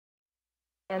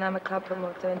And I'm a club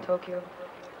promoter in Tokyo.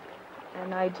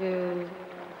 And I do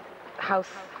house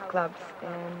clubs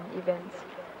and events.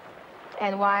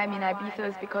 And why I'm in Ibiza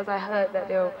is because I heard that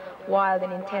there were wild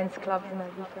and intense clubs in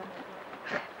Ibiza.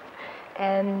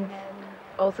 And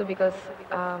also because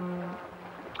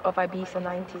of Ibiza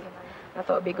 90. I thought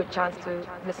it would be a good chance to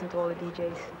listen to all the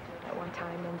DJs at one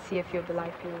time and see a few of the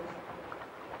live periods.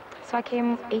 So I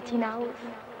came 18 hours.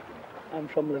 I'm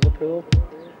from Liverpool.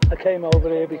 I came over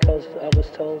here because I was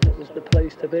told it was the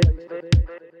place to be.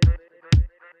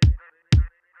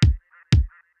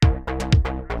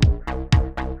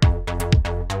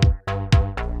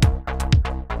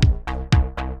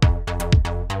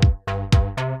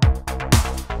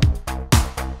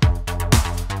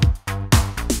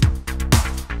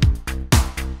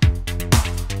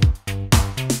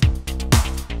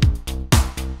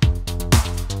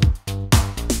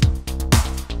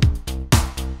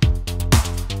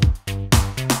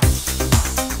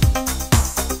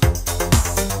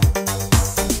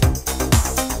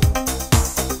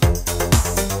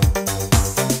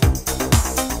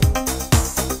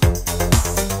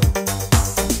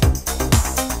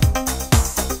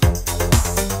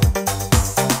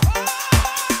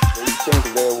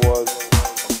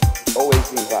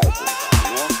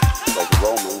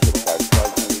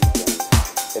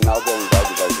 And now they're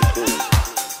invited by the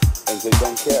tourists, and they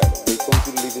don't care. They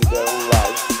continue living their own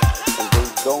life, and they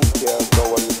don't care about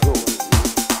what you're doing.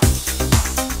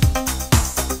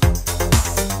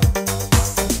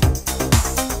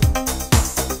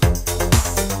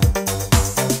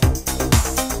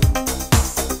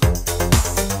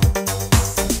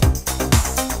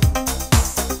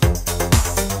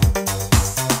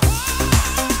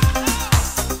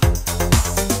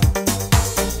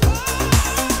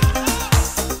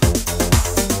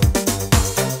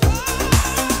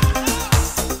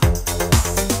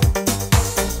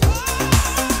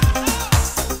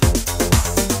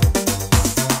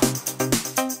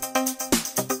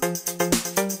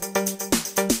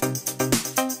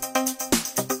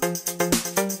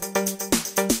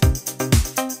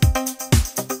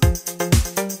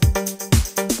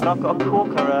 And I've got a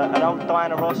corker, an old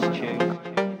Diana Ross tune.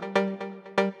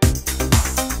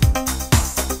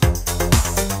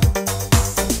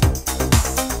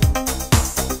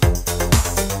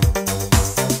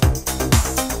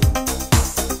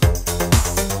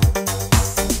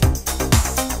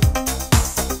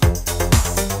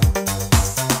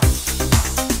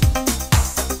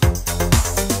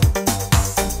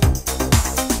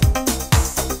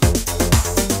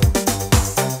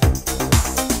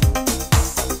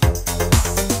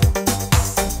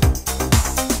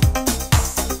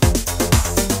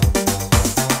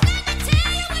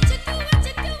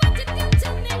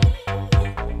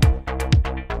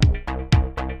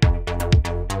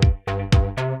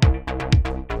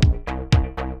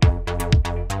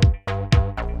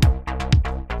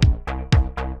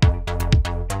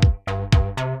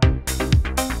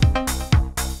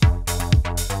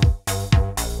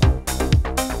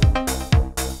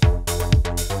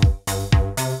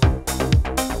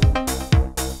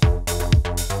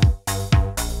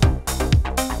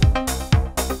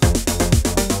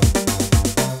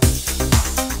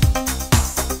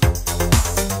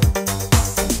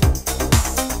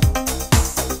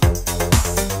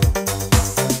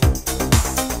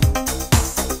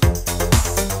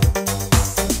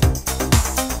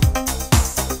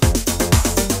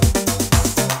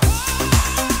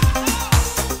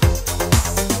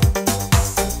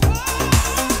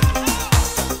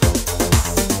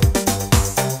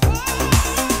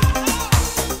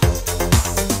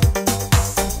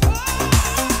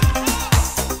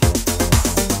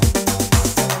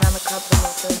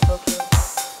 In Tokyo,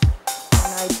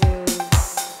 and I do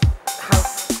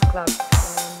house clubs.